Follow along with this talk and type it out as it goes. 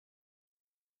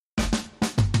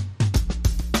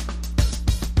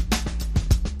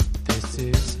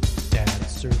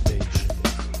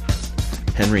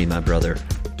Henry, my brother.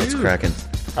 What's cracking?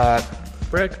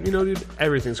 Brack, dude,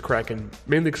 everything's cracking.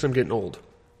 Mainly because I'm getting old.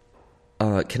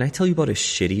 Can I tell you about a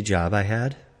shitty job I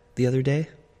had the other day?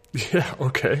 Yeah,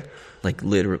 okay. Like,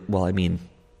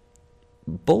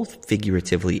 both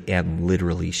figuratively and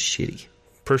literally shitty.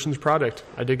 Person's product.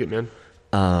 I dig it, man.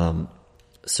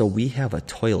 So we have a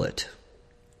toilet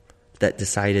that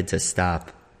decided to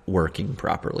stop working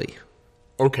properly.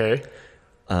 Okay.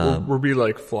 Were we,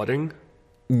 like, flooding?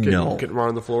 No. Getting around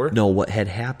on the floor? No, what had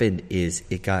happened is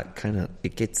it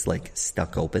gets, like,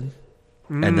 stuck open,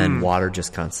 and then water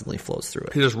just constantly flows through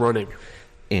it. He's just running.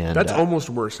 And that's almost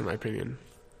worse, in my opinion.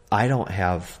 I don't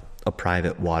have a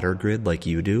private water grid like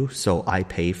you do, so I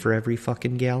pay for every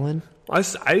fucking gallon. I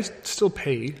still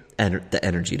pay. And the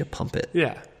energy to pump it.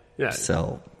 Yeah.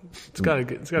 So it's gotta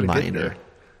get there.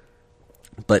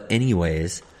 But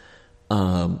anyways,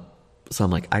 so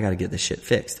I'm like, I gotta get this shit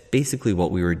fixed. Basically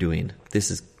what we were doing,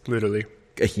 this is literally,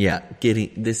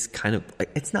 getting this kind of,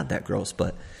 it's not that gross,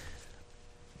 but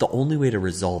the only way to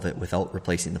resolve it without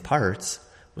replacing the parts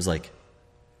was like,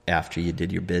 after you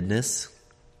did your business,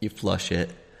 you flush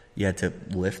it, you had to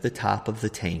lift the top of the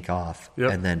tank off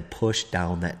and then push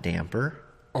down that damper.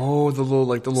 Oh, the little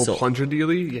plunger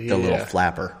dealie? The little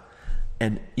flapper.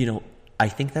 And, I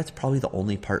think that's probably the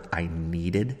only part I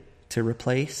needed to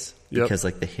replace because,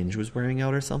 like, the hinge was wearing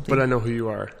out or something. But I know who you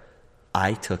are.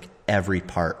 I took every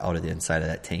part out of the inside of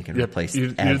that tank and replaced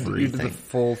everything. You did the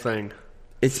full thing.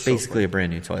 It's basically a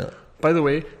brand new toilet. By the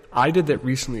way, I did that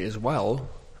recently as well.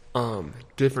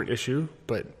 Different issue,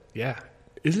 but yeah.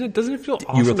 Doesn't it feel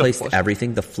awesome? You replaced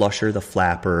everything, the flusher, the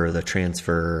flapper, the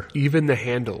transfer. Even the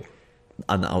handle.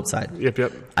 On the outside.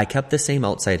 Yep. I kept the same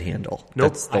outside handle.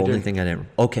 Nope, that's the only thing I didn't.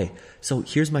 Okay, so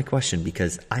here's my question,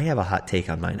 because I have a hot take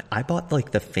on mine. I bought,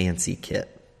 like, the fancy kit.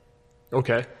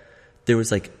 Okay. There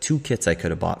was, like, 2 kits I could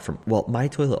have bought from. Well, my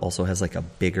toilet also has, like, a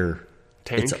bigger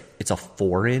tank. It's a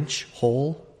 4-inch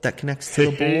hole that connects to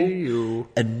the bowl.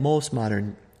 And most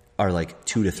modern are, like,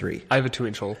 2 to 3. I have a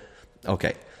 2-inch hole.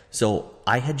 Okay. So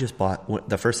I had just bought,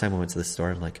 the first time I went to the store,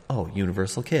 I'm like, oh,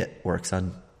 universal kit works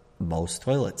on most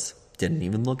toilets. Didn't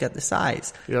even look at the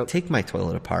size. Yep. Take my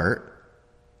toilet apart,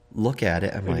 look at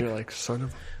it. You're like, son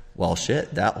of... Well,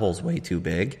 shit, that hole's way too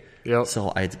big. Yep.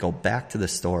 So I had to go back to the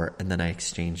store, and then I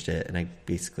exchanged it, and I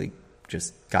basically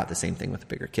just got the same thing with a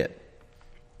bigger kit.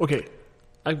 Okay.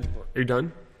 Are you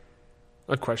done?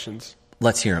 I have questions.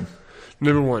 Let's hear them.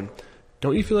 Number 1,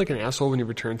 don't you feel like an asshole when you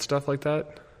return stuff like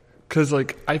that? Because,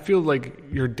 like, I feel like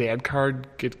your dad card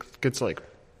gets like,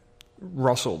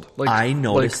 rustled. Like, I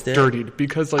noticed it. Dirtied.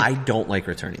 Because, like... I don't like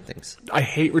returning things. I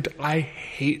think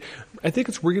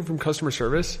it's working from customer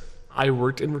service. I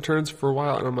worked in returns for a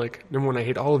while, and I'm like, number 1, I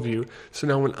hate all of you. So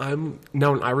now when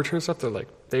I return stuff, they're like,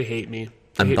 they hate me.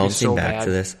 I'm bouncing back to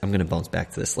this. I'm going to bounce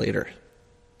back to this later.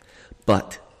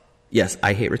 But, yes,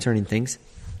 I hate returning things.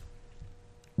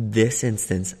 This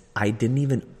instance, I didn't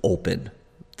even open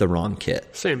the wrong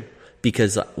kit. Same.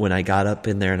 Because when I got up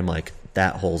in there and I'm like,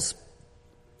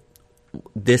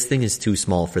 this thing is too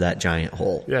small for that giant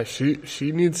hole. Yeah, she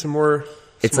needs some more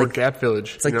gap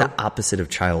fillage. It's like the opposite of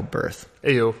childbirth.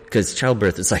 Ayo. Because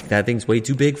childbirth is like, that thing's way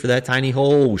too big for that tiny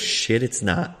hole. Oh, shit, it's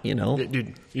not, Yeah,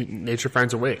 dude, nature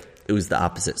finds a way. It was the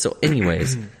opposite. So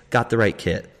anyways, got the right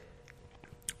kit.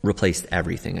 Replaced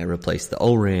everything. I replaced the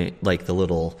O-ring, like the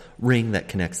little ring that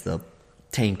connects the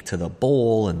tank to the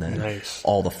bowl, and then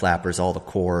all the flappers, all the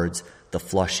cords, the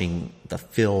flushing, the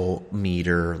fill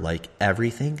meter, like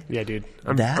everything. Yeah, dude.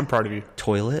 I'm proud of you.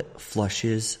 Toilet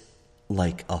flushes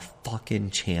like a fucking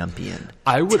champion.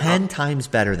 10 times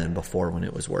better than before when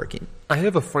it was working. I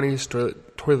have a funny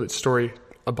toilet story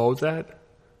about that.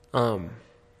 But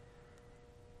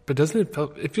doesn't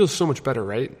it feels so much better,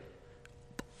 right?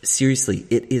 Seriously,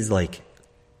 it is like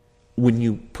when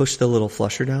you push the little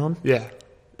flusher down. Yeah.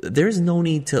 There's no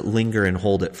need to linger and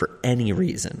hold it for any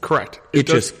reason. Correct. It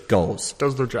just goes.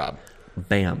 Does their job.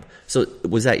 Bam. So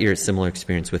was that your similar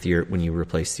experience with when you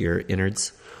replaced your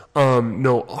innards?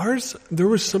 No, ours, there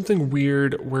was something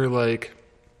weird where, like,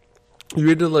 you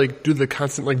had to, like, do the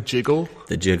constant, like, jiggle.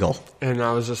 The jiggle. And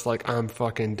I was just like, I'm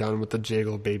fucking done with the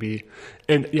jiggle, baby.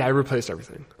 And, yeah, I replaced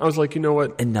everything. I was like, you know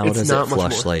what? And now does it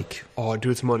flush like... Oh,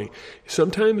 dude, it's money.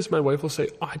 Sometimes my wife will say,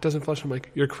 oh, it doesn't flush. I'm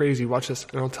like, you're crazy. Watch this.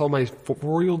 And I'll tell my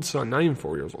 4-year-old son, not even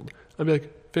 4 years old. I'll be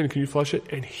like, Finn, can you flush it?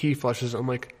 And he flushes. I'm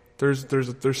like, there's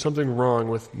something wrong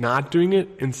with not doing it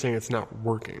and saying it's not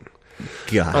working.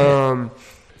 God.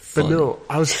 But no,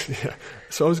 I was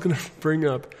going to bring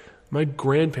up my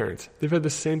grandparents. They've had the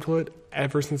same toilet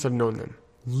ever since I've known them.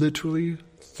 literally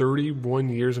 31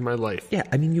 years of my life. Yeah,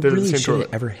 I mean, you They're the really same shouldn't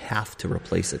toilet. ever have to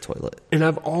replace a toilet. And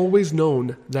I've always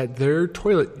known that their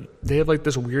toilet, they have like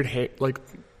this weird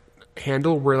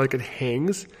handle where like it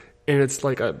hangs, and it's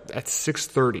like at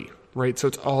 630, right? So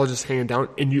it's all just hanging down,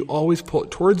 and you always pull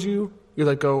it towards you, you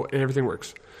let go, and everything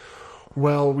works.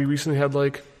 Well, we recently had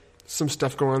like some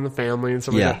stuff going on in the family and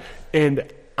stuff Yeah. like that.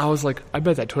 And I was like, I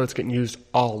bet that toilet's getting used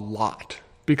a lot.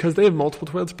 Because they have multiple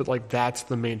toilets, but like that's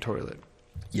the main toilet.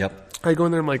 Yep. I go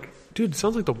in there, I'm like, dude, it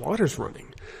sounds like the water's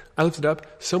running. I looked it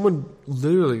up. Someone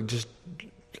literally just,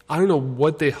 I don't know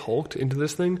what they hulked into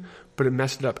this thing, but it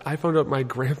messed it up. I found out my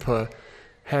grandpa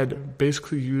had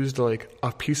basically used like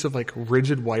a piece of like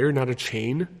rigid wire, not a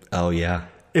chain. Oh, yeah.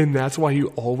 And that's why you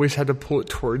always had to pull it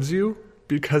towards you,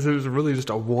 because it was really just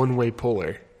a one-way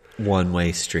puller.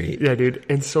 One-way street. Yeah, dude.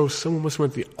 And so someone must have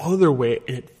went the other way,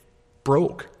 and it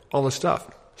broke all the stuff.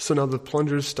 So now the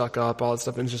plunger's stuck up, all that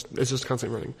stuff, and it's just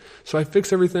constantly running. So I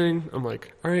fix everything. I'm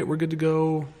like, all right, we're good to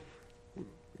go.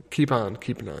 Keep on,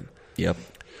 keeping on. Yep.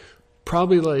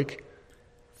 Probably like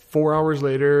 4 hours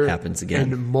later. Happens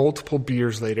again. And multiple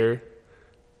beers later,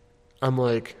 I'm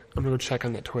like, I'm going to go check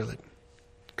on that toilet.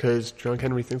 Because John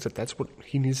Henry thinks that that's what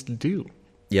he needs to do.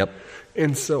 Yep.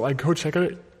 And so I go check on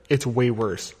it. It's way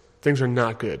worse. Things are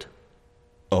not good.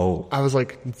 Oh. I was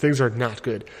like, things are not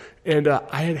good. And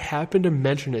I had happened to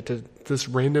mention it to this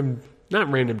random, not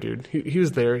random dude. He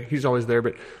was there. He's always there.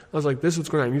 But I was like, this is what's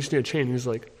going on. You just need a chain. He's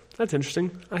like, that's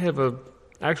interesting. I have a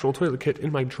actual toilet kit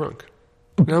in my trunk.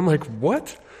 And I'm like,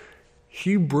 what?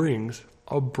 He brings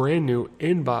a brand new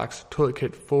in-box toilet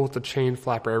kit full with the chain,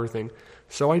 flapper, everything.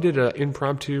 So I did an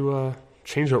impromptu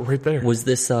change out right there. Was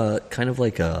this kind of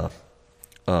like a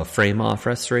frame-off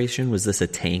restoration? Was this a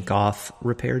tank-off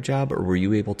repair job, or were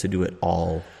you able to do it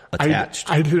all attached?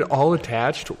 I did it all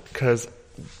attached because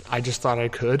I just thought I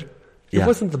could. It Yeah.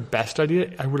 wasn't the best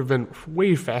idea. I would have been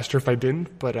way faster if I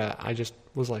didn't, but I just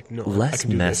was like, no. I Less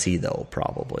can do messy, though,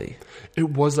 probably. this. It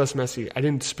was less messy. I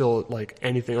didn't spill like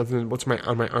anything other than what's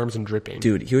on my arms and dripping.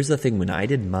 Dude, here's the thing. When I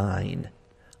did mine,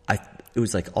 it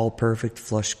was like all perfect,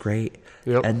 flushed great.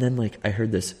 Yep. And then like I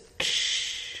heard this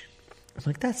I'm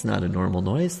like, that's not a normal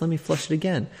noise. Let me flush it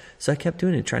again. So I kept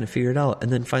doing it, trying to figure it out.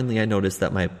 And then finally I noticed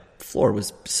that my floor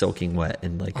was soaking wet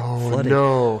and like flooding.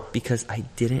 No. Because I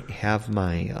didn't have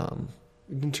my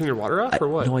You didn't turn your water off or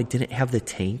what? no, I didn't have the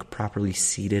tank properly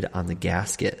seated on the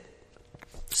gasket.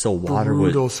 So water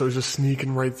Brutal, so it was just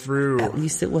sneaking right through. at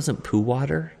least it wasn't poo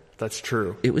water. That's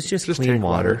true. It was just clean tank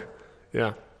water.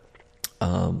 Yeah.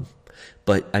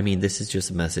 But I mean, this is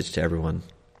just a message to everyone.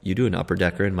 You do an upper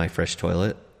decker in my fresh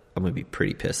toilet, I'm going to be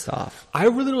pretty pissed off. I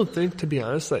really don't think, to be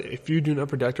honest, that if you do an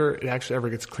upper decker, it actually ever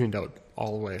gets cleaned out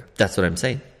all the way. That's what I'm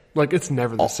saying. Like, it's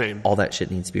never the same. All that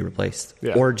shit needs to be replaced.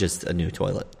 Yeah. Or just a new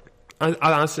toilet. I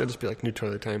honestly, I'd just be like, new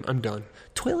toilet time. I'm done.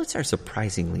 Toilets are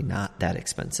surprisingly not that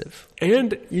expensive.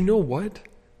 And you know what?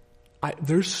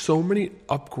 There's so many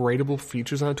upgradable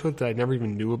features on a toilet that I never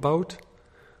even knew about.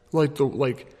 Like the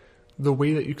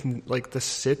way that you can, like the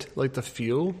sit, like the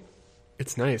feel,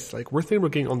 it's nice. Like, we're thinking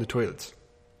about getting on the toilets.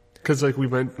 Because like we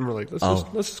went and we're like, let's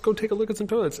just go take a look at some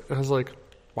toilets. And I was like,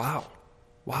 wow,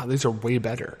 these are way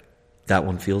better. That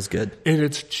one feels good. And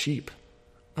it's cheap.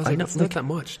 I was like, know, it's not that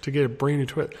much to get a brand new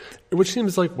toilet. Which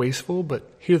seems like wasteful, but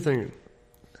here's the thing.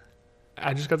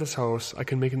 I just got this house. I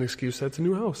can make an excuse that it's a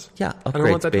new house. Yeah, I don't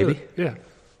want upgrades, that baby. toilet.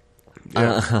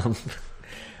 Yeah.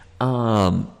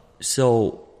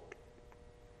 So,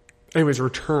 Anyways,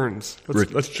 returns.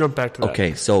 Let's jump back to that.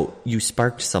 okay, so you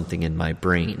sparked something in my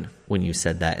brain when you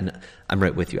said that, and I'm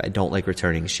right with you. I don't like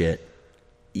returning shit.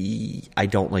 I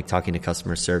don't like talking to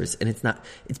customer service, and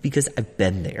it's because I've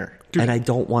been there, Dude. and I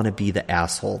don't want to be the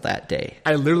asshole that day.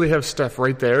 I literally have stuff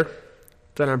right there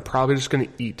that I'm probably just going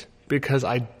to eat because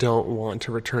I don't want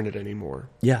to return it anymore.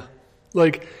 Yeah,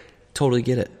 Like, totally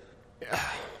get it.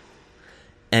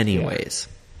 Anyways,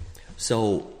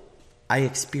 so I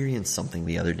experienced something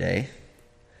the other day.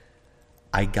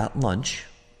 I got lunch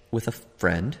with a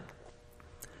friend,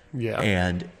 yeah.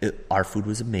 and our food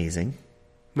was amazing.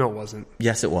 No, it wasn't.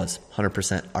 Yes, it was.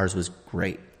 100%. Ours was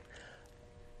great.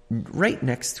 Right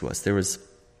next to us, there was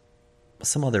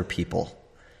some other people.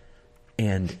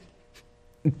 And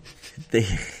they...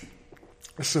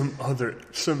 Some other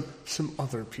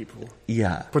people.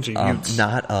 Yeah. Bunch of youths.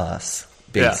 Not us,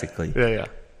 basically. Yeah.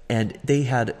 And they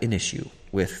had an issue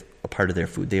with a part of their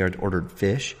food. They had ordered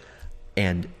fish,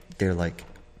 and they're like...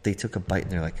 They took a bite,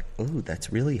 and they're like, oh, that's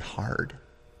really hard.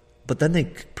 But then they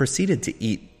proceeded to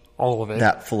eat All of it.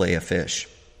 that fillet of fish.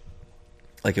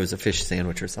 Like it was a fish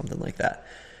sandwich or something like that.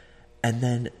 And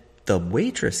then the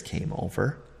waitress came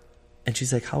over And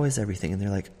she's like, how is everything? And they're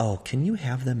like, oh, can you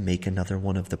have them make another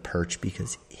one of the perch?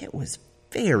 Because it was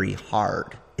very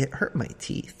hard. It hurt my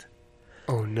teeth.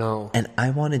 Oh, no. And I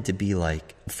wanted to be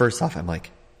like, first off, I'm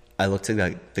like, I looked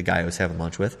at the guy I was having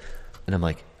lunch with, and I'm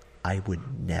like, I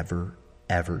would never,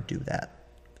 ever do that.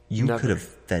 You Never. could have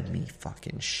fed me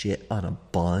fucking shit on a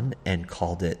bun and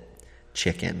called it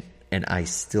chicken, and I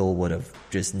still would have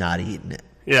just not eaten it.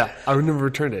 Yeah, I would never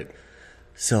return it.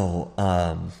 So,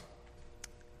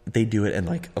 they do it, and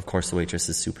like, of course, the waitress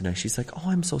is super nice. She's like, oh,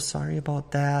 I'm so sorry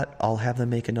about that. I'll have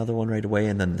them make another one right away.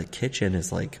 And then the kitchen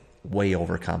is like way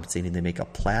overcompensating. They make a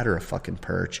platter of fucking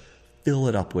perch, fill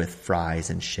it up with fries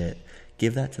and shit,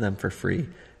 give that to them for free.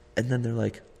 And then they're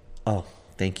like, oh,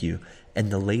 thank you.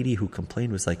 And the lady who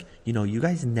complained was like, you know, you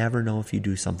guys never know if you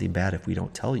do something bad if we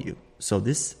don't tell you. So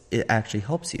it actually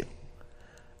helps you.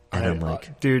 And I'm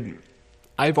like, dude,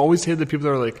 I've always hated the people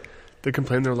that are like, they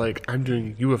complain, they're like, I'm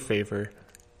doing you a favor.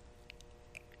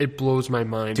 It blows my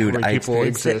mind dude, how many I people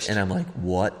experienced exist. it, and I'm like,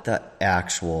 what the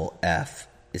actual F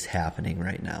is happening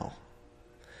right now?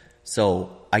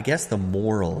 So I guess the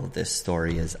moral of this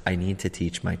story is I need to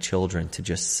teach my children to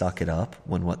just suck it up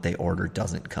when what they order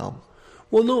doesn't come.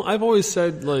 Well, no, I've always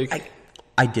said, like...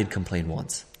 I did complain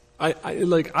once.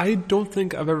 I don't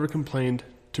think I've ever complained,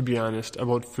 to be honest,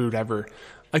 about food ever.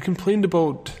 I complained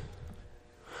about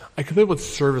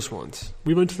service once.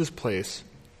 We went to this place.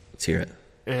 Let's hear it.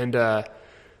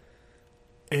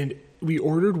 And we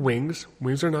ordered wings.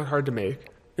 Wings are not hard to make.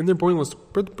 And they're boneless.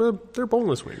 They're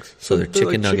boneless wings. So they're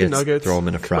chicken like nuggets, throw them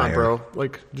in a fryer. Come on, bro.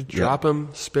 Like, just drop them,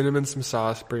 spin them in some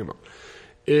sauce, bring them up.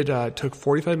 It took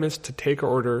 45 minutes to take our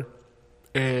order,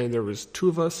 and there was 2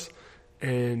 of us,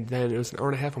 and then it was an hour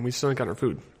and a half, and we still hadn't got our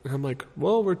food. And I'm like,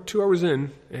 well, we're 2 hours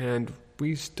in, and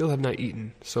we still have not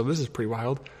eaten, so this is pretty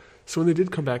wild. So when they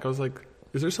did come back, I was like,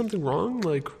 is there something wrong?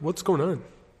 Like, what's going on?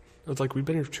 I was like, we've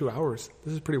been here for 2 hours.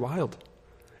 This is pretty wild.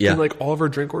 Yeah. And like all of our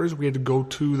drink orders, we had to go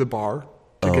to the bar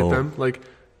to get them. Like,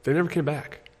 they never came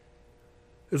back.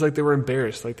 It's like they were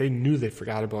embarrassed. Like, they knew they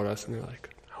forgot about us, and they're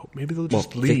like, oh, maybe they'll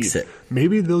just leave. Fix it.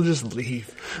 Maybe they'll just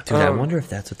leave. Dude, I wonder if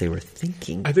that's what they were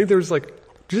thinking. I think there was like,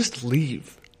 just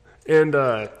leave. And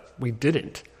we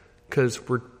didn't, because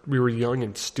we were young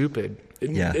and stupid.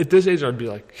 Yeah. At this age, I'd be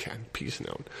like, yeah, I'm peacing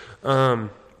out.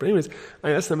 But anyways,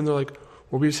 I asked them, and they're like,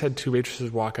 well, we just had 2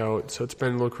 waitresses walk out, so it's been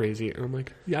a little crazy. And I'm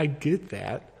like, yeah, I get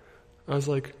that. I was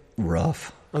like,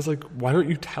 rough. I was like, why don't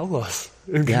you tell us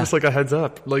and give us like a heads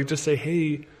up? Like, just say,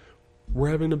 hey, we're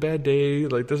having a bad day.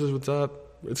 Like, this is what's up.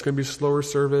 It's going to be slower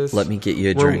service. Let me get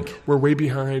you a drink. We're way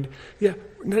behind. Yeah.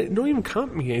 Don't even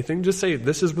comp me anything. Just say,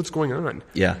 this is what's going on.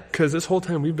 Yeah. Because this whole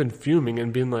time we've been fuming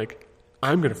and being like,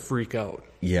 I'm going to freak out.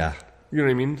 Yeah. You know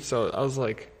what I mean? So I was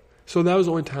like, so that was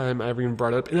the only time I ever even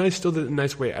brought it up. And I still did it in a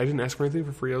nice way. I didn't ask for anything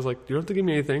for free. I was like, you don't have to give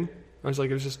me anything. I was like,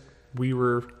 it was just, we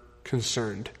were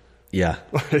concerned. Yeah.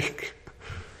 Like,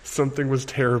 something was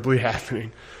terribly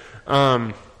happening.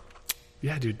 Yeah,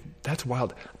 dude, that's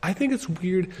wild. I think it's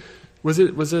weird. Was it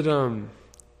a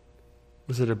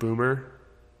boomer?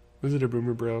 Was it a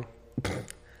boomer, bro?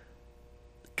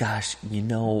 Gosh, you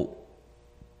know,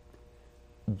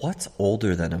 what's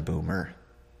older than a boomer?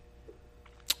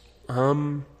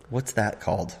 What's that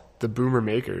called? The boomer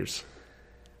makers.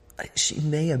 She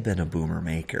may have been a boomer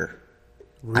maker.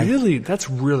 Really? That's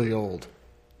really old.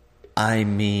 I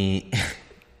mean...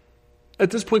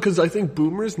 At this point, because I think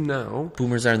boomers now...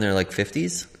 Boomers are in their, like,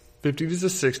 50s? 50s to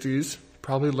 60s.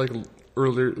 Probably, like,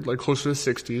 earlier, like, closer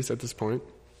to 60s at this point.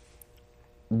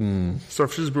 So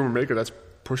if she's a boomer maker, that's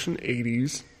pushing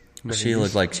 80s. 90s. She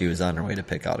looked like she was on her way to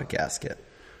pick out a gasket.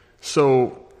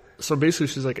 So basically,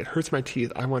 she's like, it hurts my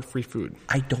teeth. I want free food.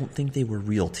 I don't think they were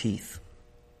real teeth.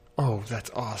 Oh, that's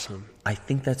awesome. I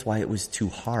think that's why it was too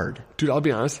hard. Dude, I'll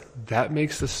be honest. That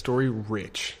makes the story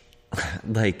rich.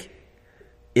 Like,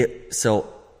 it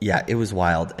was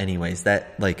wild. Anyways,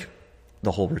 that, like,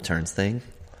 the whole returns thing.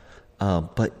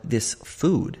 But this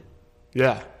food.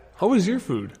 Yeah. How was your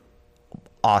food?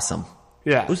 Awesome.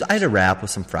 Yeah. I had a wrap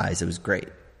with some fries. It was great.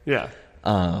 Yeah.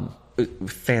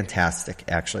 Fantastic,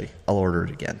 actually. I'll order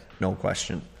it again. No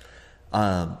question.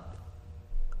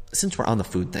 Since we're on the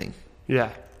food thing.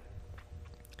 Yeah.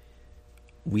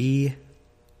 We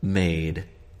made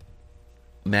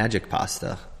magic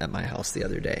pasta at my house the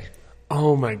other day.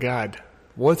 Oh my God.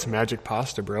 What's magic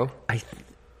pasta, bro?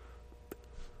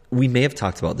 We may have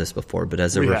talked about this before, but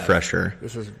as a refresher.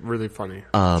 This is really funny.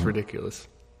 It's ridiculous.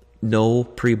 No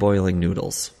pre-boiling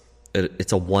noodles.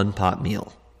 It's a one-pot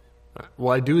meal.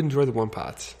 Well, I do enjoy the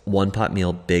one-pots. One-pot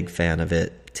meal, big fan of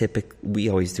it. We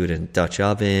always do it in Dutch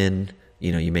oven.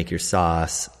 You know, you make your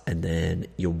sauce, and then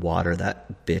you water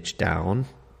that bitch down,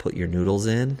 put your noodles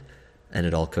in. and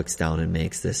it all cooks down and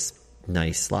makes this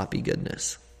nice sloppy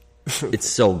goodness. It's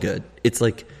so good. It's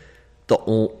like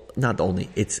not the only.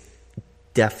 It's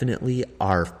definitely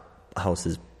our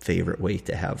house's favorite way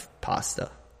to have pasta.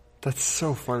 That's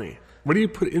so funny. What do you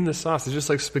put in the sauce? It's just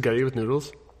like spaghetti with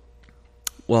noodles?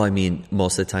 Well, I mean,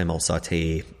 most of the time I'll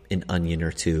saute an onion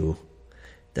or two.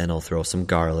 Then I'll throw some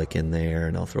garlic in there,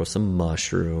 and I'll throw some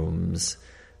mushrooms,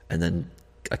 and then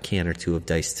a can or two of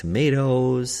diced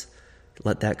tomatoes.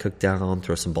 Let that cook down.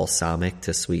 Throw some balsamic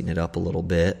to sweeten it up a little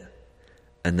bit.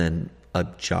 And then a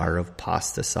jar of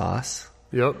pasta sauce.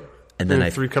 Yep. And then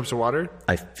 3 cups of water?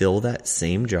 I fill that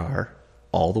same jar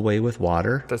all the way with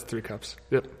water. That's 3 cups.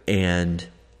 Yep. And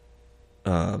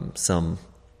some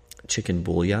chicken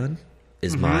bouillon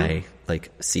is my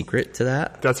secret to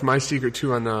that. That's my secret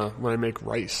too on when I make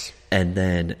rice. And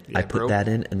then I put that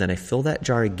in, and then I fill that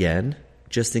jar again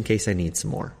just in case I need some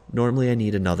more. Normally I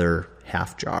need another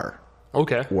half jar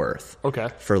worth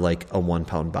for like a 1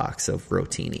 pound box of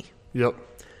rotini. Yep.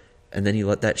 And then you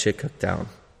let that shit cook down.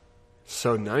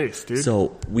 So nice, dude.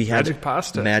 So we had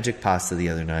magic pasta the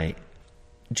other night.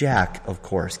 Jack, of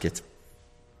course, gets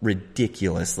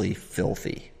ridiculously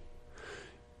filthy.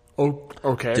 Oh,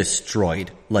 okay.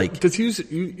 Destroyed. Like, is he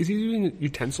using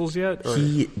utensils yet? Or?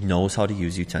 He knows how to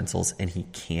use utensils, and he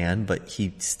can, but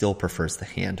he still prefers the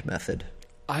hand method.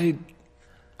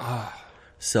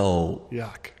 So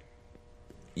yuck.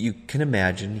 You can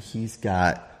imagine he's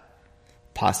got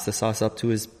pasta sauce up to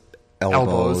his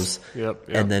elbows. Yep.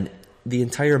 And then the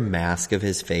entire mask of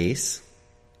his face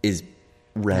is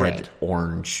red.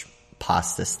 Orange,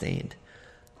 pasta stained.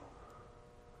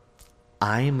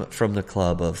 I'm from the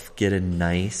club of get a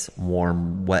nice,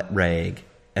 warm, wet rag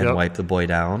and wipe the boy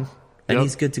down, and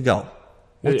he's good to go.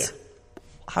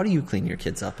 How do you clean your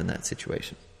kids up in that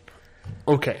situation?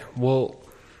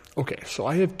 So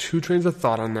I have 2 trains of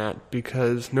thought on that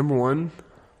because, number one,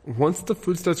 once the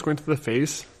food starts going to the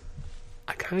face,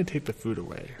 I kind of take the food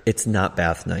away. It's not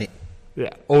bath night.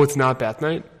 Yeah. Oh, it's not bath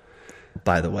night?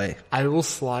 By the way. I will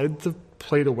slide the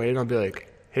plate away and I'll be like,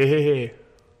 hey,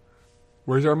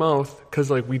 where's our mouth? Because,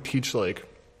 we teach,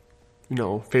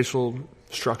 facial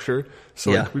structure.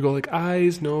 So, we go,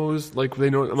 eyes, nose, they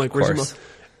know. I'm like, where's your mouth?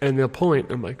 And they'll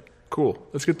point. I'm like, cool,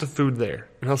 let's get the food there.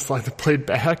 And I'll slide the plate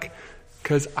back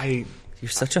because You're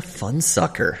such a fun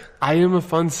sucker. I am a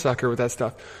fun sucker with that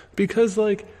stuff. Because,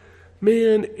 man,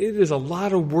 it is a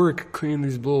lot of work cleaning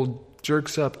these little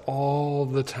jerks up all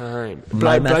the time. But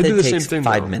My method I do the takes same thing,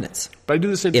 5 minutes. But I do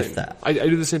the same thing. If that. I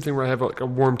do the same thing where I have a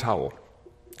warm towel.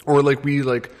 Or we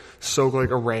soak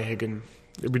a rag and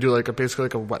we do basically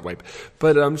a wet wipe.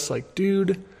 But I'm just like,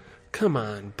 dude, come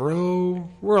on, bro.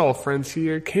 We're all friends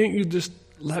here. Can't you just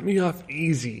let me off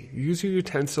easy? Use your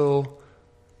utensil,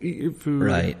 eat your food.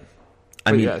 Right.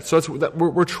 So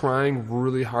we're trying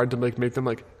really hard to make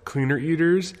them cleaner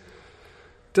eaters.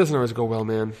 Doesn't always go well,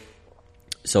 man.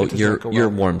 So you're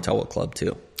warm towel club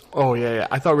too. Oh yeah.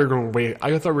 I thought we were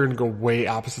going to go way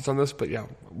opposites on this, but yeah,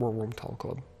 we're warm towel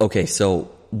club. Okay,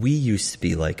 so we used to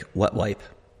be wet wipe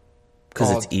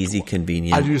because it's easy,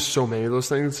 convenient. I've used so many of those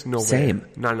things. No Same. way.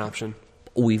 Not an option.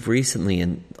 We've recently,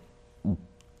 and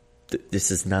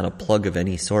this is not a plug of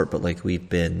any sort, but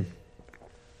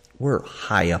we're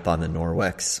high up on the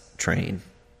Norwex train.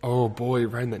 Oh boy,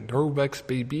 riding that Norwex,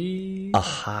 baby. A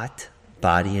hot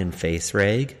body and face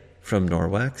rag from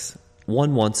Norwex.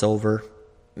 One once over,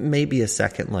 maybe a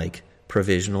second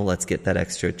provisional. Let's get that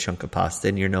extra chunk of pasta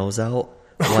in your nose out.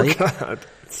 Oh God,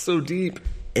 it's so deep.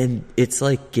 And it's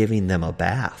like giving them a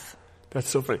bath. That's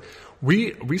so funny.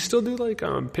 We still do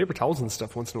paper towels and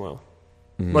stuff once in a while.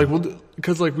 Mm-hmm.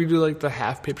 Because we do the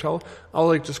half paper towel.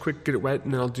 I'll just quick get it wet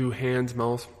and then I'll do hands,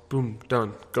 mouth, boom,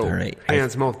 done, go. All right.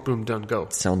 Hands, mouth, boom, done, go.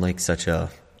 Sound like such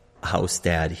a house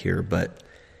dad here, but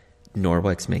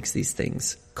Norwex makes these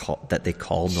things that they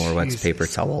call Norwex Jesus paper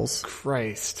towels.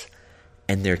 Christ.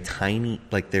 And they're tiny,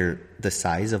 they're the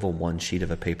size of a one sheet of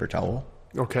a paper towel.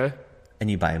 Okay. And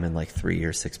you buy them in 3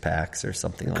 or 6 packs or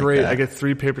something like that. Great. I get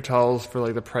 3 paper towels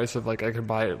for the price of I could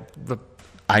buy the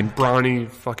Brownie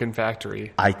fucking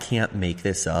factory. I can't make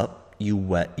this up. You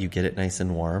get it nice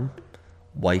and warm,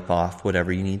 wipe off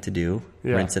whatever you need to do,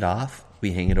 rinse it off.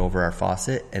 We hang it over our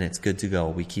faucet and it's good to go.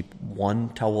 We keep one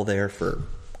towel there for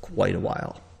quite a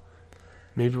while.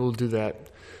 Maybe we'll do that.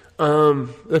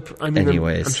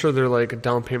 Anyways. I'm sure they're a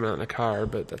down payment on a car,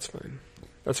 but that's fine.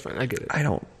 I get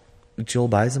it. Jill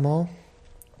buys them all?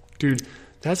 Dude,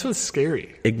 that's what's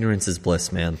scary. Ignorance is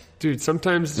bliss, man. Dude,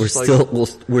 sometimes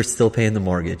we're still paying the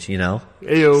mortgage, you know?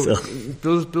 Ayo,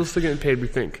 bills still getting paid, we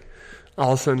think.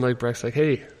 All of a sudden Breck's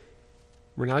hey,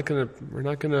 we're not gonna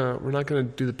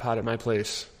do the pot at my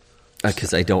place.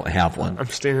 Because I don't have one. I'm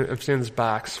staying in this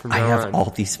box from I now have on. all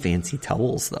these fancy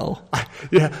towels though.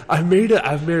 Yeah, I've made what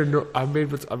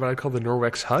I call the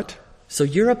Norwex hut. So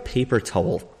you're a paper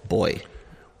towel boy.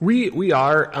 We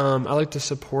are. I like to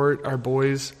support our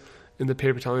boys in the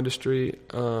paper towel industry.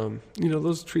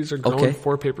 Those trees are growing Okay.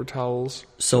 for paper towels.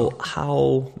 So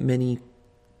how many,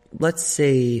 let's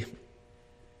say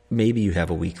maybe you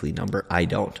have a weekly number. I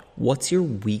don't. What's your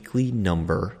weekly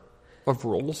number? Of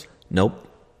rolls? Nope.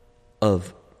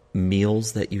 Of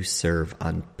meals that you serve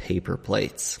on paper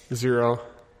plates. 0.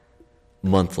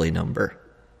 Monthly number.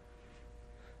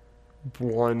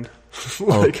 1.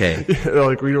 Okay.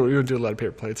 We don't do a lot of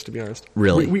paper plates, to be honest.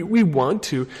 Really? We want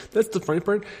to. That's the funny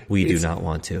part. We do not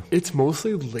want to. It's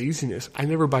mostly laziness. I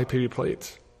never buy paper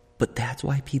plates. But that's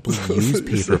why people use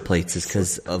paper plates is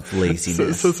because of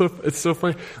laziness. So it's so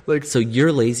funny. So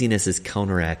your laziness is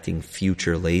counteracting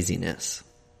future laziness.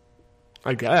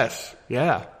 I guess.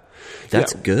 Yeah.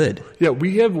 That's good. Yeah,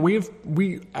 we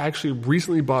actually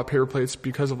recently bought paper plates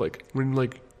because of when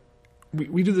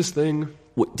we do this thing.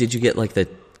 What, did you get like the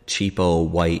cheapo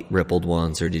white rippled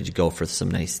ones, or did you go for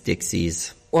some nice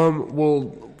Dixies?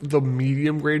 Well, the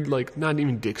medium grade, not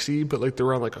even Dixie, but they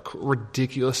were on a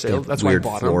ridiculous sale. That's why I Weird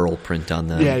bought them. floral print on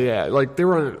them. Yeah. They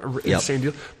were on an Yep. insane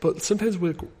deal. But sometimes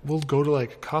we'll go to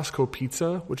Costco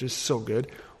Pizza, which is so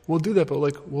good. We'll do that, but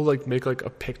we'll make a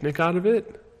picnic out of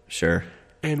it. Sure.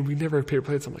 And we never have paper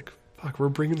plates. I'm like, fuck, we're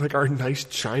bringing our nice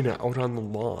china out on the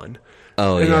lawn.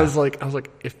 Oh, and yeah. I was like,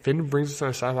 if Finn brings us on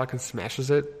a sidewalk and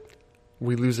smashes it,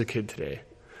 we lose a kid today.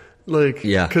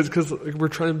 Yeah. Because we're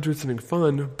trying to do something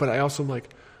fun, but I also am like,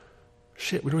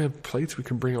 shit, we don't have plates we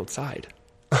can bring outside.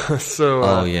 So.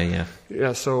 Oh, yeah.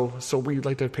 Yeah, so we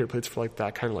like to have paper plates for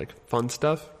that kind of fun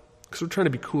stuff. Because we're trying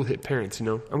to be cool, hip parents, I'm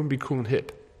going to be cool and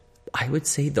hip. I would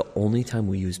say the only time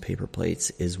we use paper plates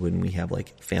is when we have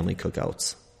family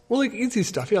cookouts. Well, easy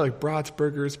stuff. Yeah, brats,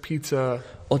 burgers, pizza.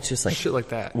 Well, it's just shit like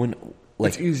that. When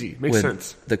it's easy. Makes when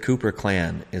sense. The Cooper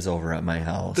clan is over at my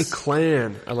house. The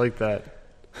clan. I like that.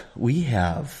 We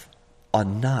have a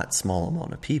not small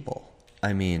amount of people.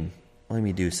 I mean, let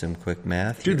me do some quick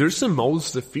math. Dude, there's some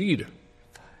mouths to feed.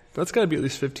 That's got to be at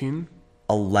least 15.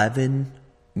 11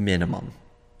 minimum.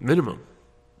 Minimum.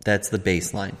 That's the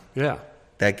baseline. Yeah.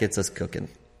 That gets us cooking,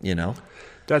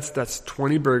 That's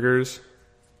 20 burgers,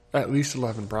 at least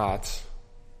 11 brats,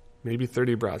 maybe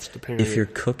 30 brats, depending. If you're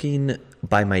cooking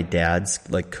by my dad's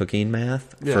cooking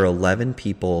math, Yeah. for 11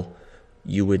 people,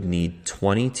 you would need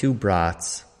 22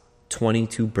 brats,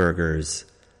 22 burgers,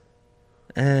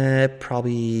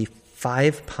 probably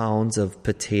 5 pounds of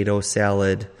potato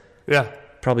salad, Yeah.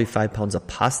 probably 5 pounds of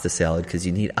pasta salad because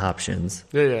you need options,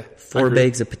 Yeah. 4 Agreed.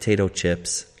 bags of potato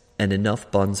chips, and enough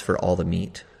buns for all the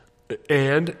meat.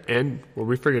 And what are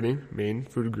we forgetting? Main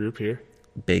food group here.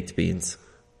 Baked beans.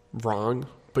 Wrong,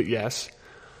 but yes.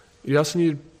 You also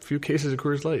need a few cases of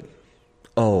Coors Light.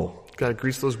 Oh, Gotta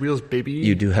grease those wheels, baby.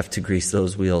 you do have to grease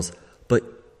those wheels. But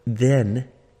then,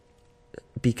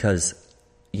 because,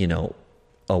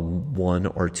 a 1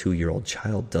 or 2 year old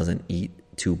child doesn't eat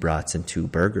 2 brats and 2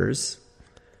 burgers,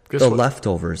 Guess the what?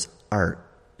 leftovers are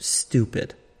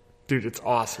stupid. Dude, it's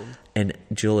awesome. And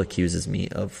Jill accuses me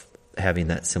of having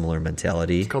that similar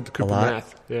mentality It's called the a Cooper lot.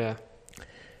 math. Yeah.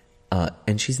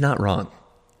 And she's not wrong.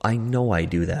 I know I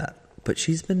do that. But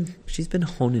she's been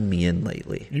honing me in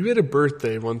lately. You had a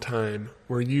birthday one time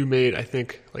where you made, I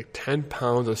think, 10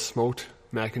 pounds of smoked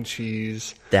mac and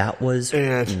cheese. That was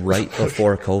And- right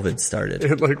before COVID started.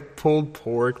 And pulled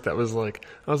pork that was I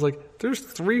was like, there's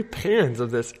 3 pans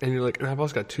of this. And you're like, and I've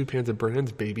also got 2 pans of burnt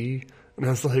ends, baby. And I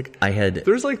was like,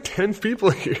 there's 10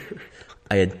 people here.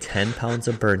 I had 10 pounds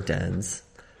of burnt ends.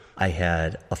 I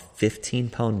had a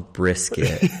 15-pound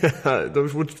brisket.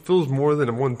 Which fills more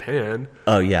than 1 pan.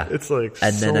 Oh, yeah. It's And so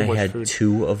then I much had food.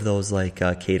 2 of those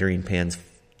catering pans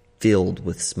filled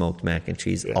with smoked mac and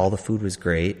cheese. Yeah. All the food was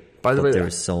great. By the but way, there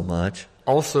was so much.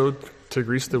 Also, to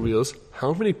grease the wheels,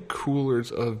 how many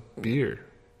coolers of beer?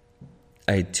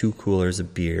 I had 2 coolers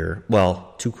of beer.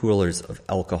 Well, 2 coolers of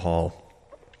alcohol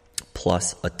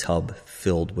plus a tub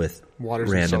filled with Waters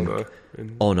random. and soda.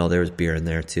 And, Oh no, there was beer in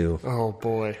there too. oh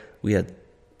boy. We had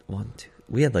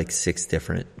 6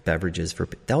 different beverages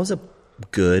that was a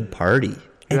good party.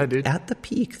 Yeah, And dude. at the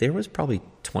peak, there was probably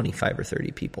 25 or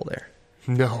 30 people there.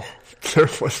 No, there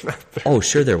was not. Oh,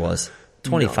 sure there was.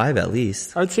 25 at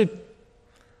least. I'd say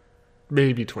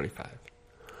maybe 25.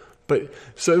 But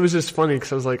so it was just funny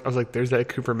because I was like, there's that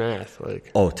Cooper math.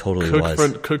 Oh, totally cook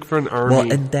was. cook for an army.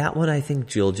 Well, and that one I think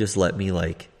Jill just let me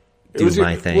It do was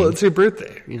my your, thing Well, it's your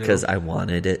birthday, because I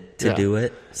wanted it to Yeah. do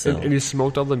it. So and you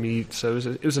smoked all the meat, so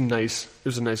it was a nice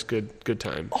good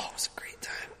time. oh, it was a great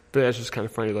time. But that's just kind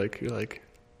of funny. Like, you're like,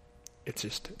 it's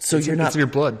just, So it's you're it's not in your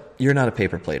blood. You're not a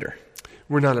paper plater.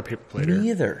 We're not a paper plater. Me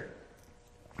either.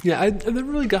 Yeah, I never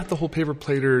really got the whole paper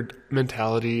plater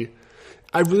mentality.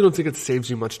 I really don't think it saves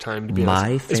you much time, to be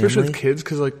honest. Especially with kids,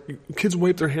 because like kids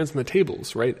wipe their hands on the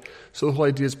tables, right? So the whole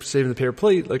idea is saving the paper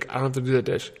plate. Like, I don't have to do that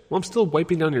dish. Well, I'm still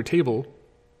wiping down your table.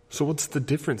 So what's the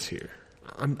difference here?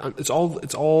 It's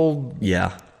all.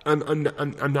 Yeah.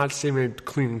 I'm not saving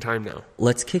cleaning time now.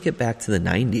 Let's kick it back to the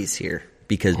 90s here,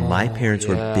 because my parents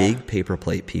were big paper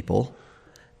plate people,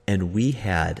 and we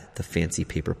had the fancy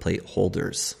paper plate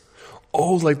holders.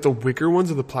 Oh, like the wicker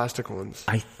ones or the plastic ones?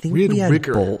 I think we had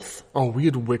wicker. both. Oh, we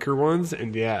had wicker ones,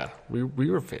 and yeah, we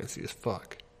were fancy as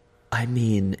fuck. I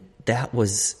mean,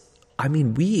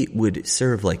 we would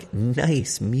serve like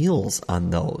nice meals on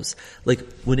those. Like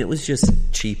when it was just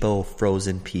cheapo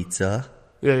frozen pizza,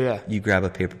 Yeah. you grab a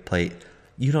paper plate.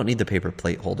 You don't need the paper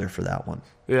plate holder for that one.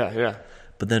 Yeah.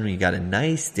 But then when you got a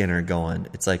nice dinner going,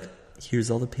 it's like,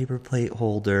 here's all the paper plate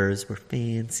holders. We're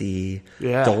fancy.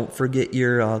 Yeah. Don't forget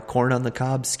your corn on the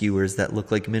cob skewers that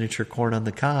look like miniature corn on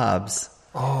the cobs.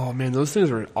 Oh man, those things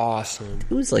were awesome.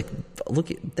 It was like,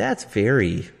 that's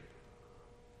very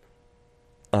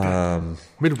Midwestern.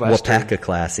 Wapaka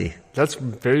classy. That's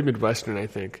very Midwestern, I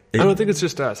think. I don't think it's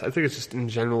just us. I think it's just in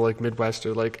general like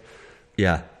Midwestern. Like,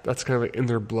 Yeah. that's kind of like in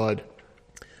their blood.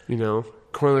 You know,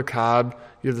 corn on the cob.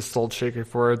 You have the salt shaker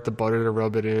for it, the butter to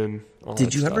rub it in.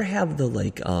 Did you ever have the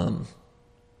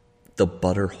the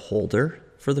butter holder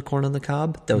for the corn on the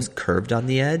cob that was curved on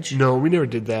the edge? No, we never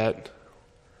did that.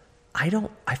 I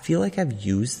feel like I've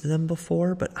used them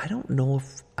before, but I don't know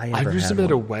if I've used them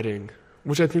at a wedding,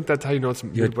 which I think that's how you know it's You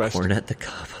had Midwestern. corn at the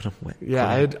cob on a wedding.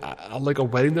 Yeah, I like a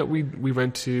wedding that we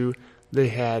went to. They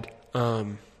had,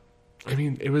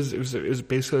 it was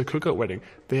basically a cookout wedding.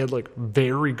 They had like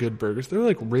very good burgers. They were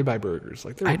like ribeye burgers.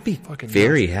 Like, they were I'd be fucking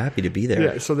very nuts. happy to be there.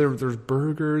 Yeah, so there's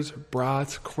burgers,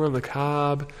 brats, corn on the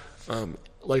cob,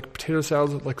 like potato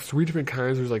salads, like 3 different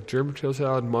kinds. There's like German potato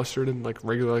salad, mustard, and like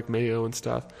regular like mayo and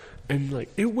stuff. And like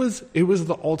it was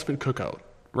the ultimate cookout,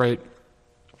 right?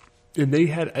 And they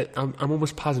had, I'm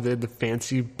almost positive they had the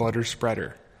fancy butter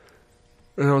spreader.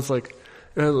 And I was like,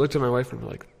 and I looked at my wife and I'm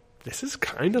like, this is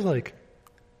kind of like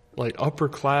upper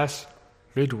class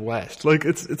Midwest. Like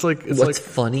it's What's like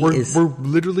funny we're is-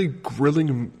 literally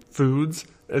grilling foods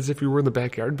as if we were in the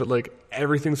backyard, but like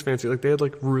everything's fancy. Like they had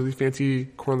like really fancy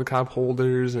corn on the cob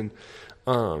holders and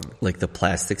Like the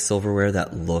plastic silverware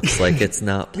that looks like it's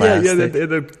not plastic. yeah, they had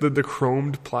the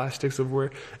chromed plastic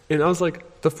silverware. And I was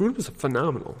like, the food was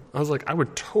phenomenal. I was like, I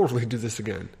would totally do this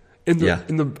again.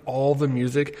 All the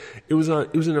music, it was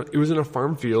in a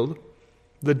farm field.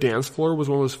 The dance floor was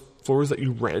one of those floors that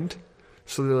you rent.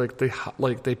 So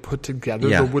they put together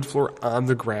Yeah. the wood floor on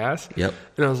the grass. Yep.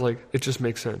 And I was like, it just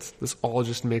makes sense. This all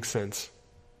just makes sense.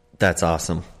 That's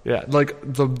awesome. Yeah, like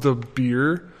the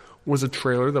beer was a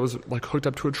trailer that was like hooked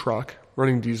up to a truck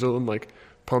running diesel and like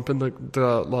pumping the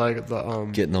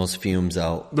Getting those fumes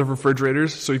out. the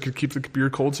refrigerators so you could keep the beer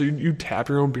cold. So you tap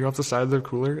your own beer off the side of the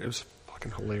cooler. It was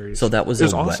fucking hilarious. So that was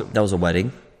awesome. That was a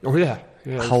wedding. Oh yeah.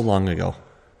 How long ago?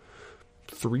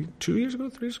 3 years ago.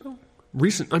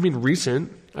 Recent. I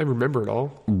remember it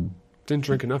all. Didn't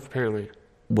drink enough apparently.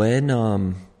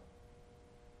 When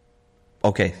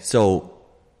Okay, so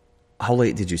how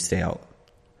late did you stay out?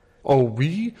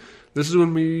 This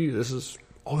is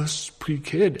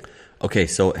pre-kid. Okay,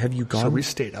 so have you gone? So we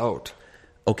stayed out.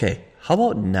 Okay, how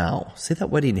about now? Say that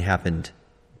wedding happened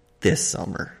this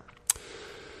summer.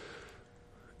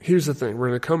 Here's the thing. We're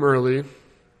going to come early.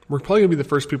 We're probably going to be the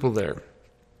first people there.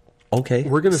 Okay,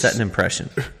 We're gonna set an impression.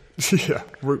 Yeah.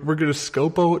 We're going to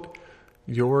scope out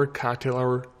your cocktail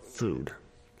hour food.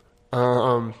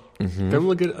 Then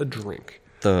we'll get a drink.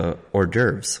 The hors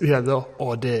d'oeuvres. Yeah, the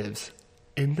hors d'oeuvres.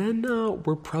 And then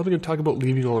we're probably going to talk about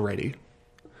leaving already.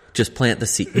 Just plant the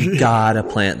seed. You gotta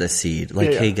plant the seed.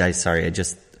 Like, Yeah. hey guys, sorry,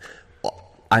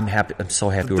 I'm happy. I'm so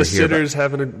happy we're The here. sitter's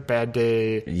having a bad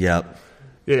day. Yep.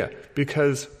 Yeah,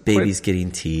 because... Baby's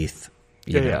getting teeth.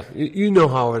 Yeah. You know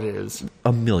how it is.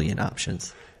 A million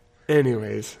options.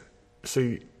 Anyways,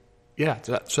 so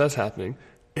that's happening.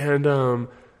 And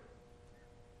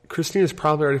Christina's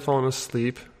probably already fallen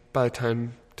asleep by the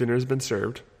time dinner has been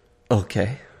served.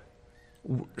 Okay.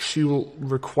 She will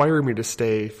require me to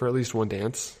stay for at least one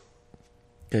dance.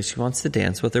 Because she wants to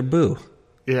dance with her boo.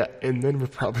 Yeah, and then we're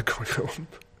probably going home.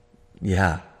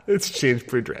 Yeah. It's changed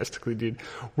pretty drastically, dude.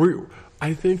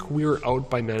 I think we were out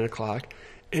by 9 o'clock,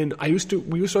 and we used to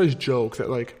always joke that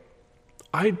like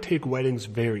I take weddings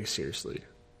very seriously.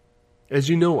 As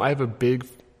you know, I have a big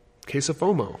case of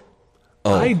FOMO.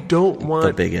 Oh, I don't want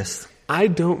the biggest. I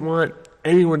don't want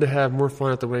anyone to have more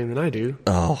fun at the wedding than I do.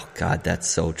 Oh, God, that's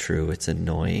so true. It's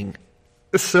annoying.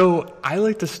 So I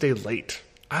like to stay late.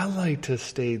 I like to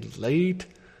stay late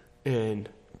and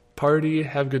party,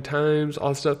 have good times, all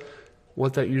that stuff.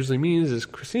 What that usually means is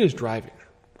Christina's driving.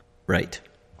 Right.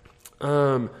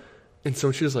 And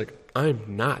so she's like, I'm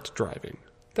not driving.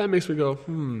 That makes me go,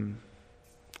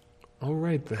 all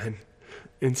right then.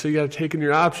 And so you got to take in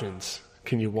your options.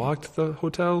 Can you walk to the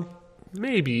hotel?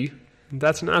 Maybe.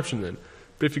 That's an option then.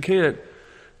 But if you can't,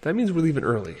 that means we're leaving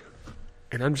early.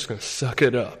 And I'm just going to suck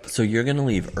it up. So you're going to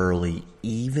leave early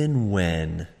even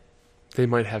when They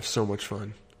might have so much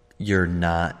fun. you're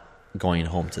not going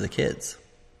home to the kids.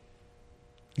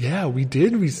 Yeah, we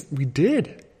did. We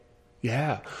did.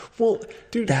 Yeah. Well,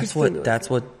 dude, That's here's the thing. that's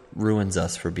what ruins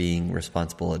us for being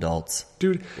responsible adults.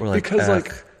 Dude, We're like, because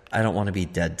like I don't want to be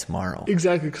dead tomorrow.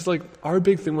 exactly, because like our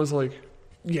big thing was like,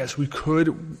 yes, we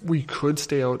could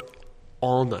stay out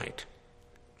all night.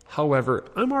 However,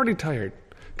 I'm already tired.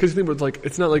 Because the thing was like,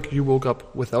 it's not like you woke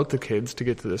up without the kids to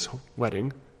get to this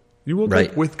wedding. You woke Right.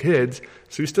 up with kids,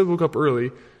 so you still woke up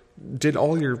early, did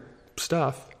all your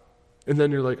stuff, and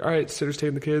then you're like, all right, Sitter's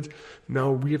taking the kids.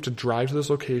 Now we have to drive to this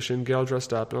location, get all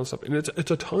dressed up and all stuff. And it's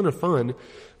a ton of fun.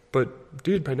 But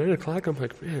dude, by 9 o'clock, I'm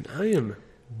like, man, I am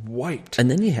wiped. And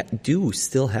then you do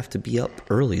still have to be up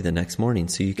early the next morning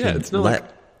so you Yeah, can it's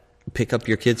not pick up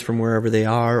your kids from wherever they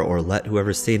are, or let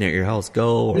whoever's staying at your house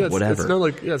go, or whatever. It's not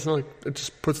like it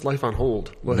just puts life on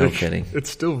hold. Like, No kidding. It's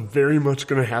still very much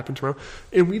going to happen tomorrow,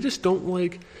 and we just don't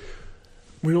like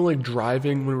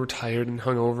driving when we're tired and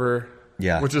hungover.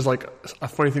 Yeah. Which is like a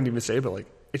funny thing to even say, but like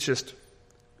it's just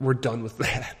we're done with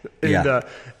that. And Yeah.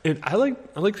 And I like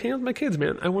hanging out with my kids,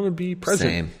 man. I want to be present.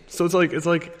 Same. So it's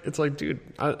like, dude,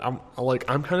 I'm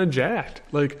kind of jacked.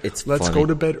 Like, It's let's funny. go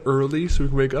to bed early so we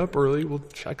can wake up early. We'll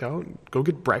check out, go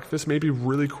get breakfast, maybe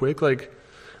really quick. Like,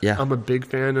 Yeah. I'm a big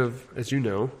fan of, as you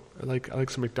know, I like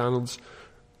some McDonald's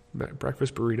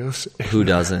breakfast burritos. Who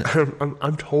doesn't?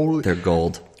 I'm totally. They're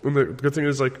gold. And the good thing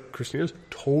is, like, Christina's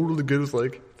totally good with,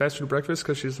 like, fast food breakfast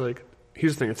because she's like,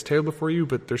 here's the thing, it's terrible for you,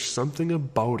 but there's something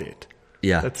about it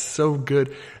Yeah. that's so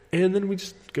good. And then we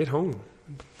just get home.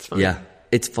 It's fine. Yeah.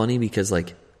 It's funny because,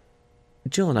 like,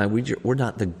 Jill and I, we're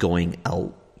not the going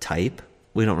out type.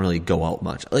 We don't really go out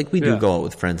much. Like, we do Yeah. go out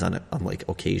with friends on like,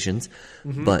 occasions.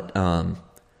 But,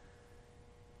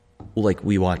 like,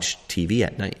 we watch TV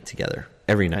at night together.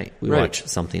 Every night we Right. watch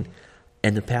something.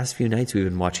 And the past few nights we've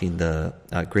been watching the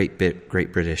Great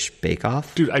British Bake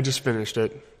Off. Dude, I just finished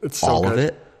it. It's so All good. of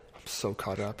it. I'm so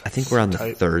caught up. I think we're on the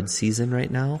Tight. third season right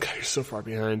now. God, you're so far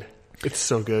behind. It's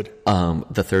so good.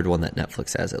 The third one that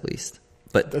Netflix has, at least.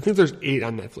 But I think there's 8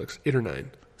 on Netflix, 8 or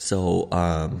 9. so,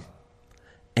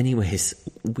 anyways,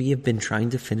 we have been trying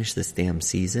to finish this damn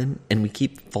season, and we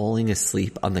keep falling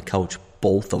asleep on the couch,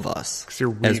 both of us, 'Cause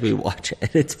you're as weak. we watch it.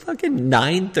 And it's fucking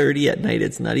 9:30 at night.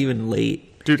 It's not even late.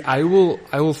 Dude, I will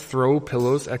throw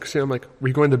pillows. Actually, I'm like,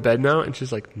 we going to bed now? And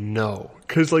she's like, no.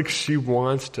 Because, like, she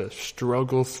wants to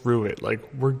struggle through it. Like,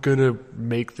 we're going to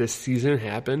make this season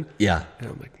happen. Yeah, And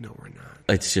I'm like, no, we're not.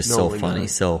 it's just No, so we're funny. not.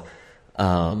 So,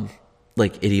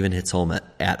 like, it even hits home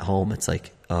at home. It's like,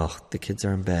 oh, the kids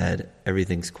are in bed.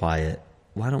 Everything's quiet.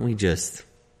 Why don't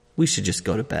we should just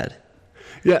go to bed.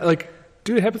 Yeah, like,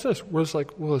 dude, it happens to us. We're just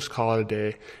like, we'll just call it a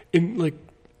day. And, like,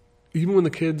 even when the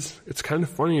kids, it's kind of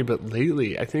funny, but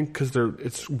lately, I think because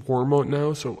it's warm out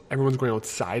now, so everyone's going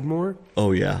outside more.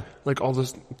 Oh, yeah. Like, all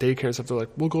this daycare and stuff, they're like,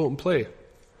 we'll go out and play.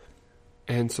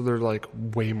 And so they're, like,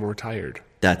 way more tired.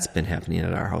 That's been happening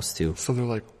at our house, too. So they're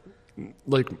like,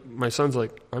 my son's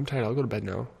like, I'm tired, I'll go to bed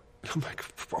now. I'm like,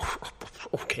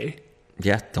 okay.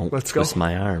 Yeah, don't Let's go. twist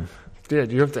my arm. Yeah,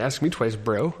 you have to ask me twice,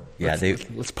 bro. Yeah,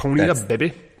 let's pony it that's- up,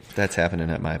 baby. That's happening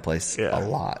at my place Yeah. a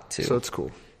lot, too. So it's cool.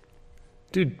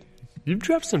 Dude, you've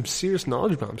dropped some serious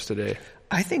knowledge bombs today.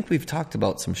 I think we've talked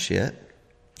about some shit.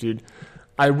 Dude,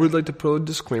 I would like to put a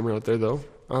disclaimer out there, though.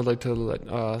 I'd like to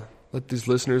let these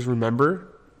listeners remember,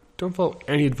 don't follow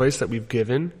any advice that we've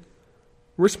given.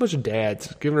 We're just a bunch of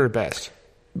dads giving our best.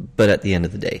 But at the end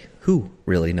of the day, who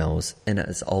really knows? And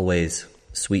as always,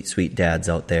 sweet, sweet dads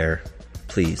out there,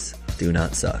 please do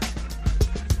not suck.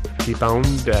 Keep on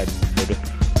dead.